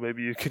baseball,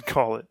 maybe you could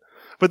call it.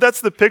 But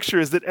that's the picture,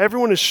 is that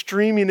everyone is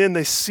streaming in.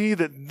 They see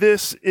that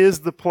this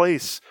is the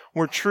place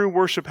where true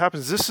worship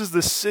happens. This is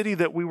the city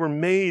that we were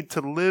made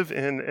to live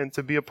in and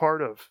to be a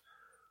part of.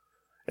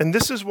 And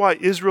this is why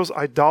Israel's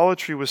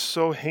idolatry was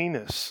so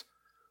heinous,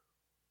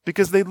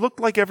 because they looked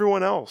like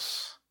everyone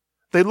else.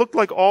 They looked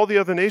like all the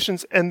other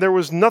nations, and there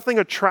was nothing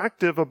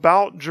attractive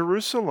about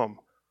Jerusalem.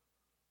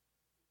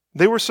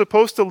 They were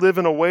supposed to live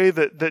in a way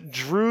that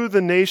drew the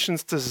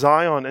nations to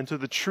Zion and to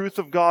the truth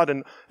of God,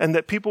 and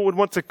that people would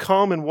want to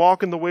come and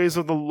walk in the ways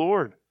of the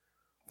Lord.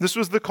 This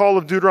was the call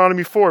of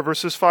Deuteronomy 4,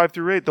 verses 5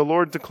 through 8. The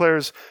Lord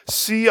declares,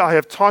 see, I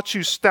have taught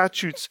you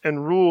statutes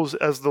and rules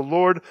as the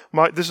Lord,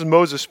 this is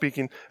Moses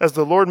speaking, as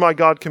the Lord my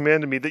God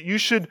commanded me, that you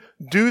should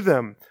do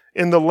them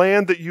in the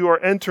land that you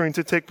are entering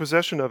to take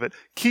possession of it.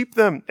 Keep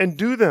them and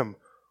do them,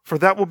 for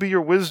that will be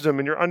your wisdom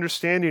and your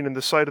understanding in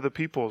the sight of the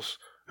peoples,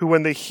 who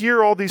when they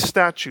hear all these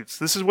statutes,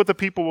 this is what the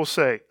people will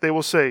say. They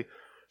will say,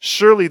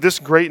 surely this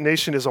great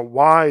nation is a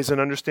wise and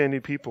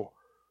understanding people.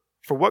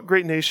 For what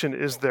great nation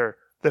is there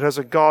that has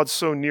a God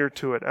so near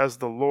to it as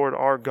the Lord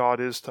our God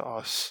is to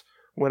us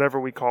whenever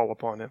we call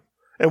upon him?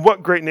 And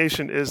what great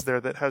nation is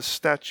there that has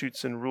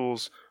statutes and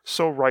rules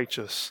so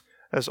righteous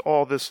as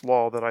all this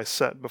law that I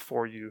set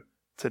before you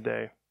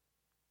today?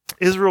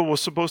 Israel was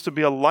supposed to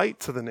be a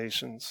light to the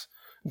nations.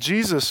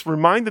 Jesus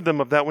reminded them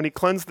of that when he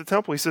cleansed the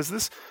temple. He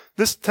says,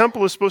 this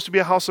temple is supposed to be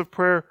a house of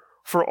prayer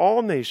for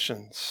all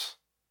nations.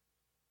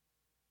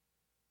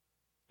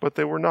 But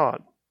they were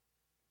not.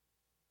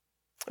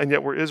 And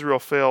yet where Israel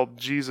failed,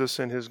 Jesus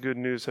and his good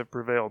news have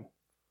prevailed.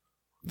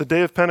 The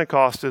day of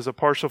Pentecost is a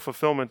partial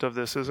fulfillment of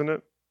this, isn't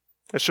it?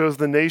 It shows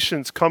the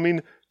nations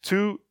coming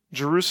to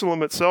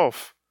Jerusalem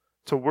itself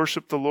to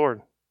worship the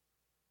Lord.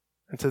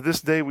 And to this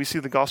day, we see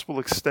the gospel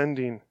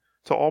extending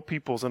to all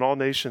peoples and all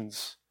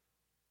nations.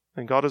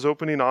 And God is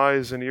opening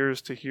eyes and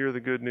ears to hear the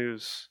good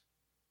news.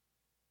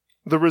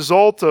 The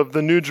result of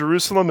the New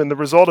Jerusalem and the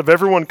result of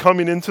everyone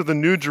coming into the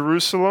New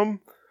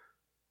Jerusalem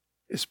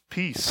is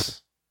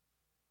peace.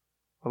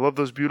 I love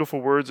those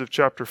beautiful words of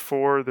chapter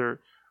 4. They're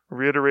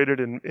reiterated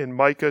in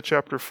Micah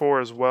chapter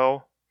 4 as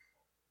well.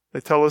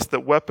 They tell us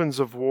that weapons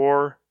of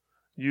war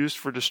used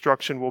for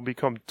destruction will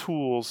become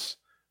tools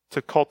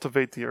to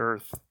cultivate the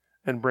earth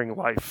and bring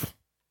life.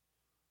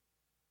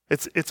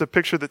 It's a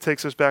picture that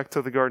takes us back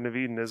to the Garden of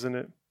Eden, isn't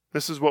it?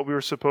 This is what we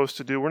were supposed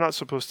to do. We're not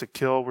supposed to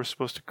kill. We're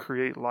supposed to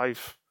create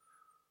life.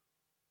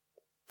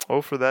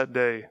 Oh, for that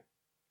day.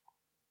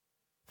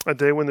 A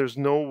day when there's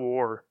no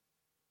war.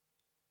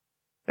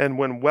 And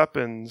when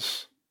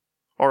weapons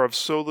are of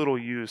so little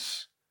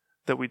use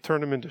that we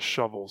turn them into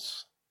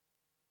shovels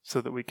so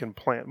that we can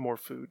plant more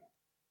food.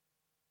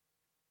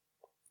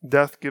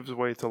 Death gives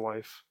way to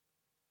life.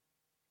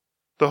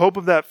 The hope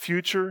of that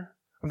future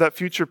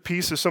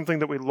peace is something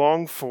that we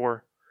long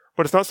for,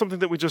 but it's not something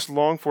that we just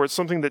long for. It's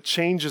something that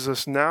changes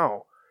us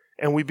now.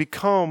 And we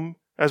become,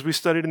 as we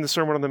studied in the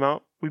Sermon on the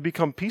Mount, we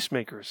become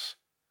peacemakers.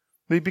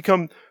 We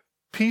become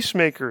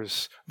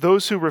peacemakers,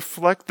 those who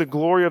reflect the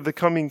glory of the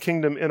coming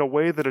kingdom in a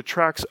way that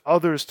attracts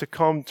others to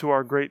come to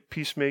our great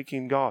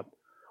peacemaking God.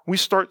 We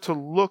start to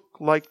look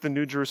like the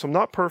New Jerusalem,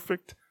 not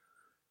perfect,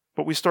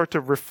 but we start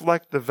to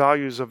reflect the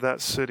values of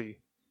that city.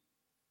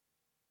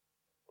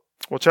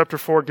 Well, chapter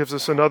 4 gives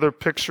us another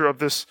picture of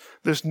this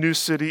new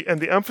city, and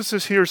the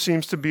emphasis here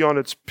seems to be on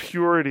its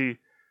purity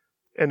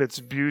and its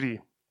beauty.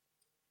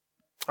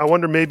 I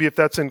wonder maybe if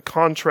that's in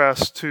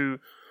contrast to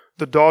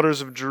the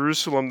daughters of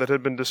Jerusalem that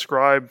had been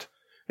described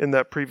in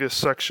that previous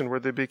section where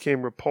they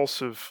became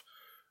repulsive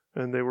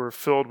and they were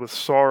filled with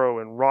sorrow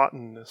and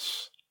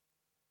rottenness.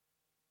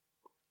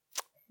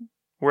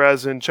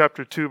 Whereas in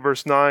chapter 2,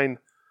 verse 9,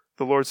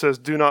 the Lord says,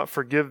 "Do not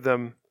forgive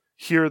them.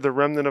 Here the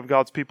remnant of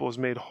God's people is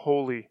made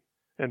holy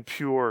and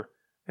pure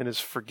and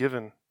is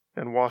forgiven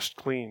and washed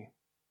clean."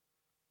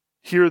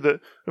 Here,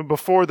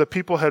 before the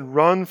people had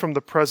run from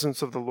the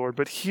presence of the Lord,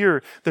 but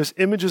here there's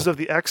images of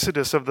the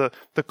Exodus, of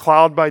the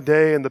cloud by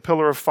day and the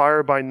pillar of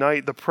fire by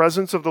night. The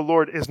presence of the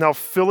Lord is now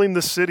filling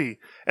the city,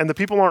 and the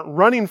people aren't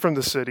running from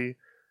the city.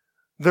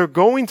 They're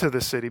going to the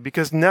city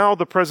because now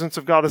the presence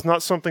of God is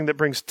not something that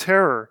brings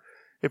terror.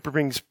 It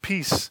brings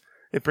peace.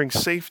 It brings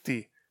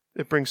safety.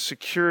 It brings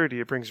security.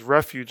 It brings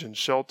refuge and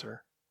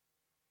shelter.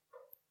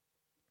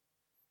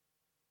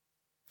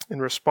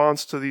 In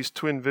response to these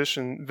twin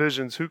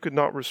visions, who could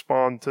not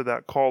respond to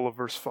that call of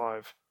verse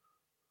 5?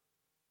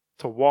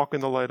 To walk in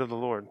the light of the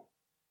Lord.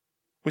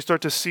 We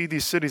start to see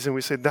these cities and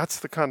we say, that's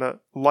the kind of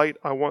light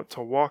I want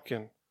to walk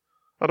in.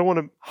 I don't want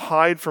to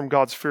hide from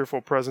God's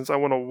fearful presence. I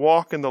want to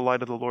walk in the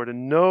light of the Lord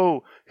and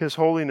know His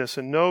holiness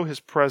and know His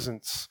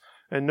presence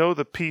and know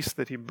the peace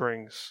that He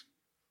brings.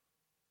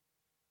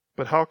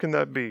 But how can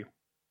that be?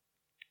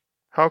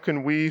 How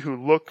can we who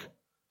look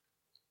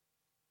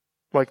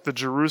like the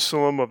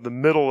Jerusalem of the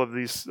middle of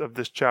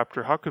this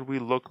chapter, how could we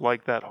look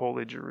like that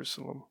holy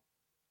Jerusalem?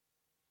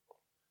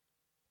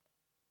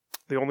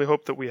 The only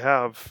hope that we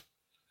have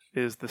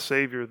is the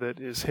Savior that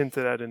is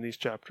hinted at in these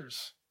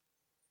chapters.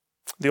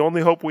 The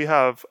only hope we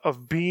have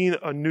of being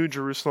a new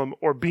Jerusalem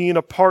or being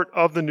a part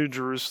of the new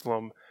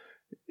Jerusalem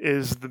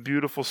is the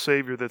beautiful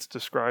Savior that's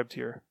described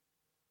here.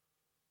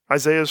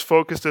 Isaiah is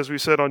focused, as we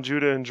said, on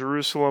Judah and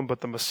Jerusalem,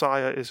 but the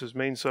Messiah is his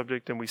main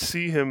subject, and we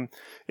see him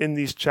in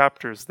these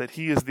chapters, that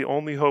he is the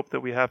only hope that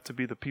we have to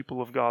be the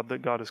people of God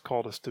that God has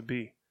called us to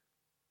be.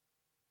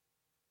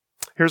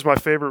 Here's my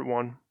favorite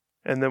one,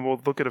 and then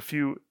we'll look at a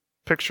few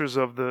pictures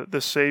of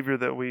the Savior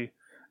that we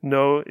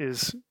know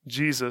is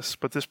Jesus.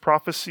 But this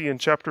prophecy in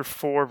chapter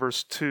 4,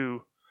 verse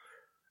 2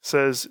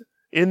 says,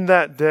 "In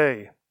that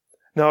day."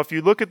 Now, if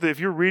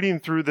you're reading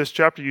through this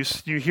chapter,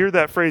 you hear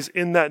that phrase,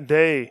 "in that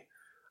day,"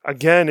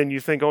 again, and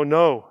you think, oh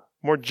no,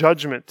 more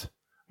judgment,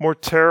 more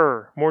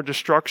terror, more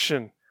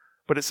destruction.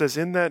 But it says,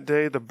 "In that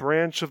day, the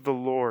branch of the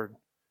Lord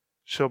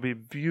shall be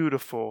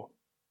beautiful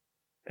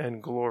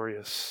and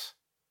glorious,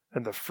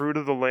 and the fruit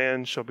of the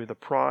land shall be the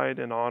pride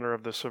and honor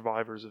of the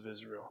survivors of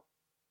Israel."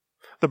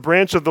 The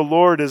branch of the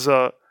Lord is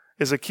a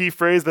key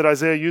phrase that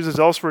Isaiah uses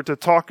elsewhere to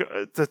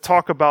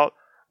talk about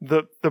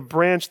the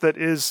branch that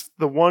is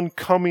the one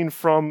coming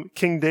from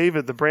King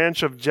David, the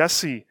branch of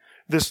Jesse,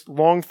 this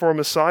longed-for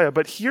Messiah.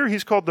 But here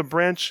he's called the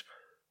branch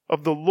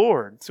of the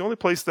Lord. It's the only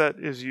place that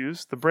is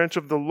used, the branch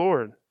of the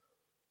Lord.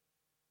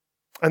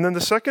 And then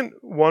the second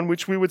one,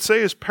 which we would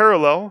say is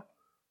parallel,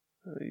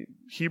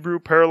 Hebrew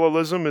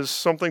parallelism is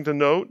something to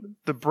note.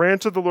 "The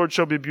branch of the Lord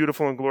shall be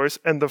beautiful and glorious,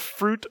 and the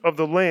fruit of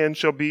the land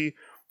shall be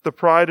the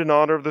pride and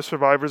honor of the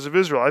survivors of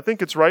Israel." I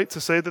think it's right to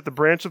say that the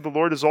branch of the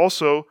Lord is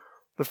also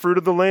the fruit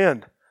of the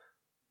land.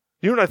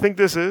 You know what I think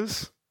this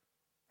is?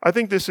 I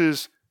think this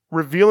is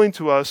revealing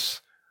to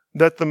us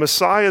that the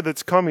Messiah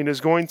that's coming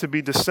is going to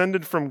be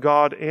descended from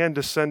God and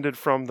descended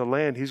from the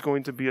land. He's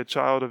going to be a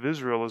child of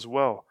Israel as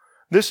well.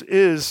 This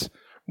is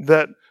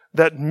that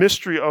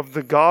mystery of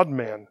the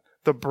God-man,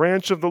 the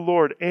branch of the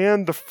Lord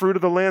and the fruit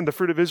of the land, the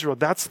fruit of Israel.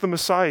 That's the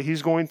Messiah.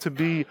 He's going to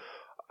be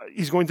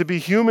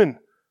human,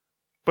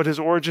 but his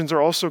origins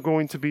are also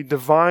going to be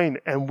divine,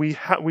 and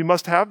we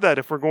must have that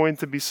if we're going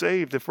to be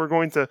saved, if we're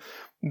going to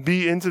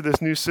be into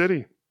this new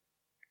city.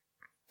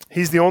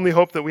 He's the only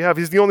hope that we have.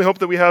 He's the only hope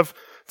that we have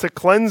to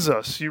cleanse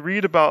us. You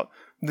read about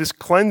this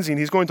cleansing.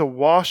 He's going to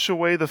wash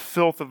away the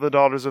filth of the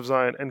daughters of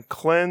Zion and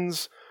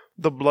cleanse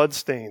the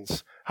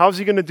bloodstains. How's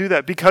he going to do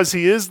that? Because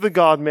he is the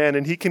God-man,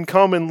 and he can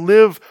come and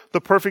live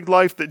the perfect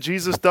life that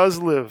Jesus does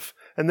live.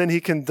 And then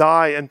he can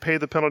die and pay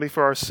the penalty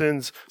for our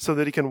sins so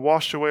that he can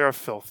wash away our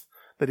filth,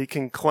 that he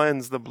can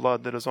cleanse the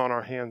blood that is on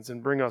our hands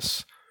and bring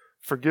us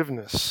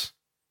forgiveness.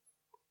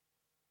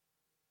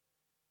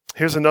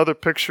 Here's another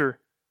picture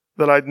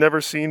that I'd never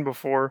seen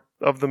before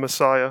of the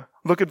Messiah.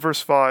 Look at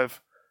verse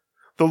 5.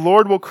 The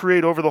Lord will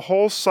create over the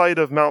whole site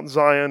of Mount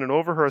Zion and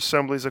over her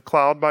assemblies a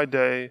cloud by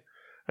day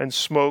and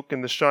smoke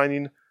and the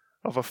shining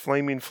of a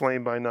flaming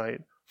flame by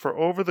night. For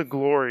over the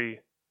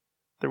glory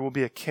there will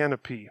be a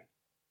canopy.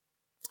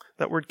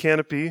 That word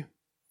canopy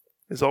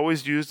is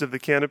always used of the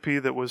canopy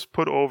that was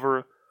put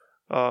over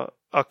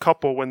a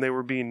couple when they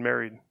were being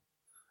married.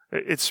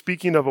 It's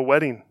speaking of a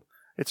wedding.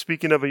 It's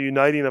speaking of a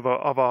uniting of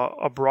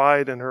a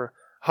bride and her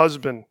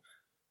husband.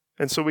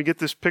 And so we get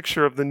this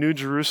picture of the New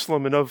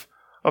Jerusalem and of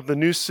the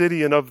new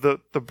city and of the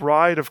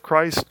bride of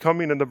Christ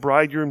coming and the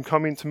bridegroom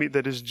coming to meet,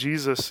 that is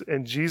Jesus.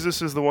 And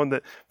Jesus is the one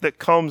that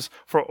comes,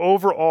 for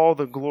over all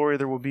the glory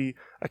there will be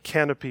a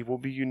canopy, will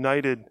be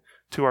united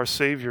to our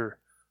Savior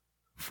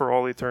for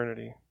all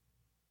eternity.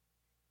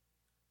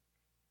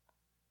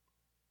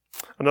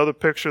 Another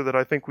picture that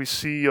I think we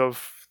see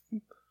of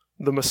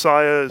the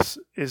Messiah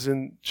is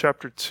in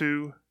chapter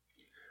 2.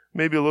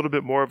 Maybe a little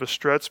bit more of a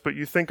stretch, but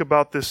you think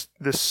about this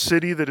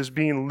city that is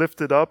being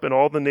lifted up and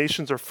all the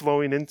nations are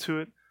flowing into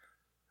it.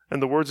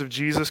 And the words of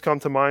Jesus come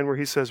to mind where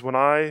he says, when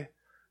I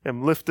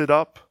am lifted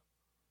up,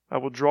 I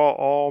will draw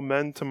all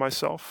men to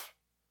myself.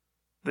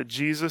 That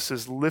Jesus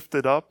is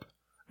lifted up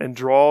and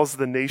draws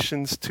the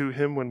nations to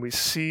him. When we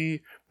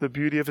see the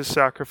beauty of his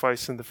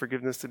sacrifice and the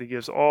forgiveness that he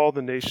gives, all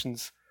the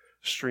nations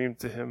stream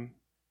to him.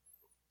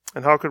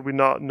 And how could we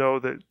not know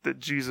that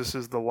Jesus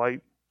is the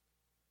light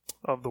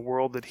of the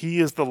world, that he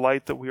is the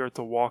light that we are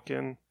to walk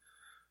in?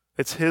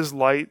 It's his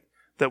light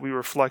that we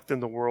reflect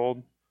in the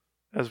world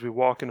as we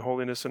walk in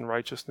holiness and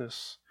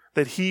righteousness,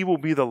 that he will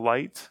be the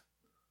light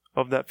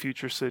of that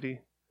future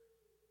city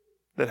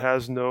that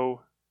has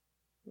no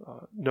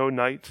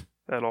night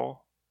at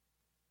all.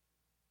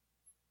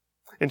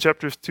 In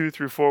chapters 2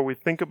 through 4, we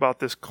think about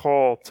this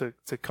call to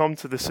come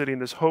to the city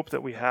and this hope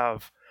that we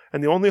have.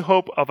 And the only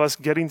hope of us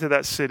getting to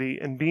that city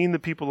and being the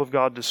people of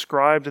God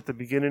described at the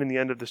beginning and the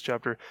end of this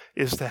chapter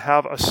is to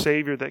have a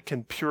Savior that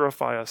can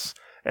purify us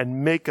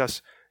and make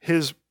us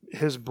his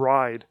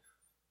bride.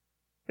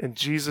 And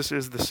Jesus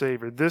is the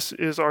Savior. This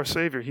is our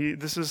Savior.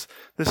 This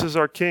is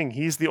our King.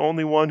 He's the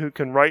only one who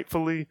can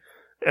rightfully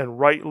and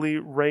rightly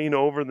reign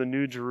over the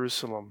New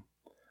Jerusalem.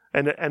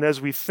 And as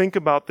we think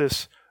about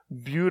this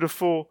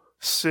beautiful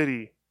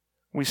city,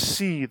 we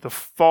see the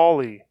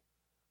folly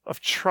of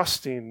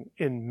trusting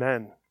in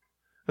men.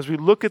 As we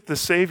look at the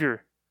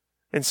Savior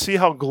and see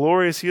how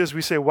glorious he is,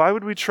 we say, why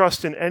would we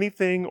trust in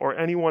anything or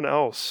anyone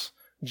else?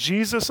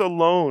 Jesus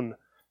alone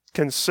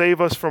can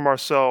save us from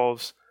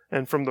ourselves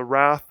and from the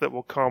wrath that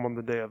will come on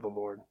the day of the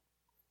Lord.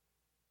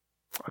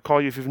 I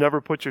call you, if you've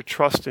never put your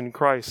trust in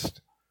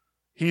Christ,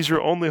 he's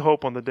your only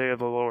hope on the day of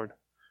the Lord.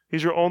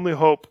 He's your only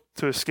hope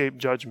to escape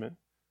judgment.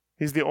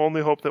 He's the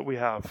only hope that we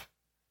have.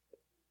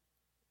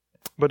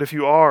 But if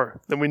you are,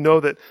 then we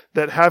know that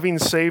having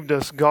saved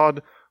us,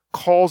 God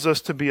calls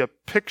us to be a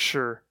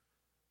picture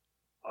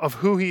of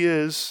who he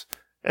is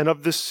and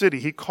of this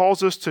city. He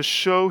calls us to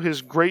show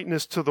his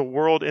greatness to the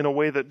world in a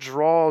way that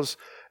draws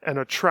and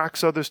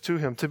attracts others to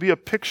him, to be a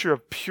picture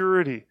of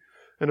purity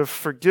and of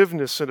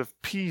forgiveness and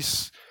of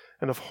peace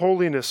and of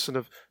holiness and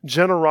of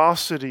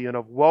generosity and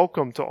of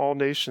welcome to all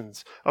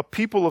nations. A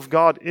people of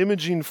God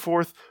imaging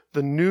forth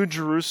the New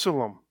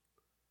Jerusalem.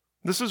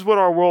 This is what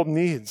our world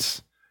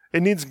needs.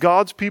 It needs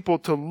God's people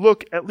to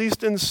look, at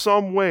least in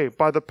some way,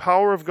 by the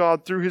power of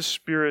God through his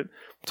Spirit,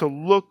 to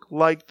look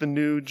like the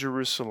New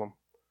Jerusalem,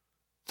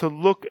 to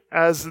look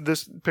as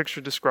this picture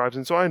describes.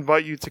 And so I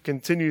invite you to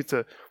continue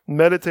to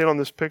meditate on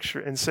this picture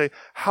and say,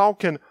 how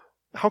can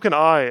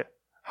my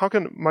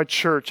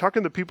church, how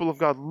can the people of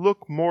God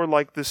look more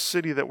like this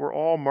city that we're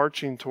all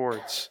marching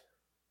towards?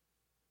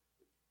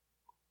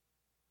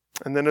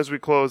 And then as we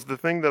close, the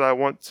thing that I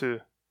want to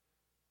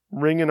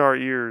ring in our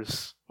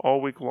ears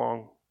all week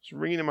long, was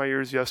ringing in my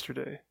ears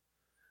yesterday,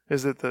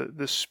 is that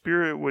the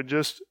Spirit would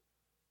just,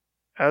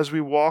 as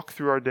we walk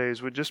through our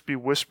days, would just be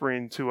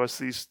whispering to us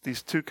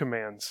these two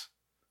commands.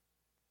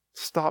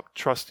 Stop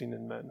trusting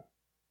in men.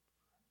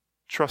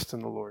 Trust in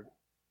the Lord.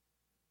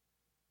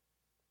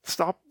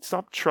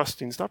 Stop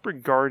trusting. Stop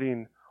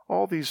regarding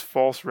all these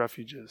false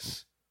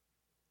refuges.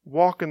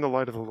 Walk in the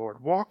light of the Lord.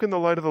 Walk in the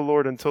light of the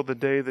Lord until the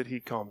day that he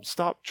comes.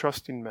 Stop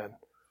trusting men.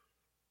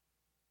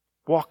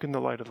 Walk in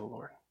the light of the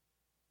Lord.